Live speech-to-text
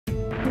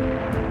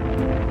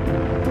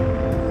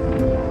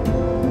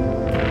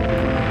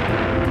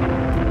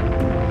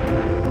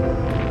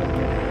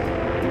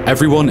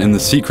Everyone in the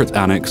Secret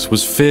Annex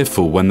was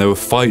fearful when there were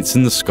fights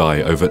in the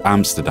sky over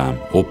Amsterdam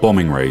or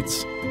bombing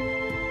raids.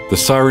 The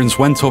sirens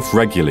went off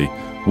regularly,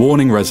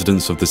 warning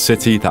residents of the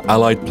city that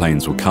Allied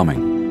planes were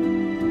coming.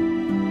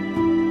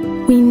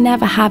 We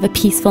never have a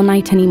peaceful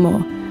night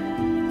anymore.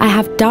 I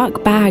have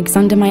dark bags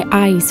under my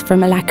eyes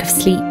from a lack of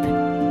sleep.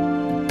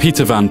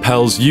 Peter Van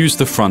Pels used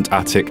the front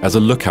attic as a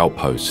lookout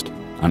post,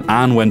 and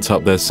Anne went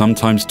up there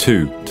sometimes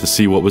too to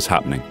see what was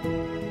happening.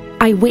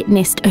 I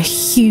witnessed a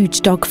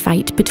huge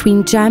dogfight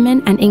between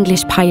German and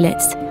English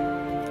pilots.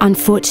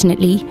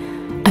 Unfortunately,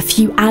 a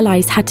few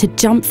Allies had to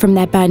jump from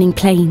their burning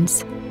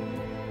planes.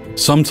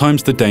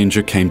 Sometimes the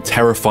danger came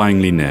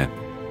terrifyingly near.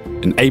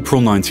 In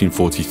April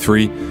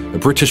 1943, a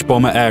British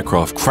bomber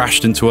aircraft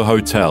crashed into a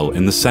hotel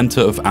in the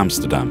centre of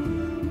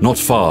Amsterdam, not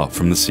far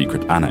from the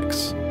Secret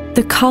Annex.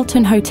 The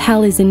Carlton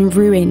Hotel is in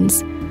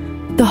ruins.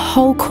 The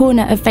whole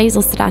corner of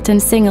Vezelstraat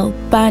and Singel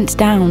burnt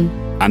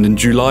down. And in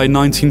July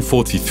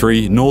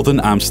 1943,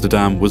 northern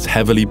Amsterdam was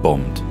heavily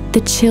bombed.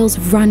 The chills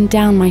run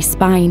down my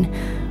spine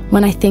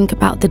when I think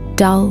about the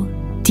dull,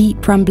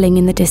 deep rumbling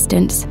in the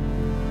distance,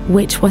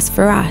 which was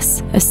for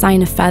us a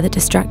sign of further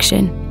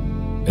destruction.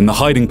 In the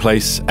hiding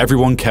place,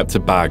 everyone kept a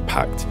bag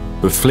packed,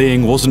 but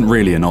fleeing wasn't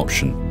really an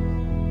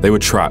option. They were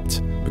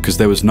trapped because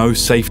there was no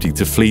safety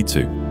to flee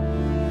to.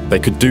 They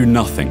could do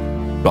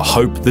nothing but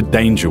hope the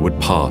danger would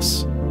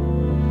pass.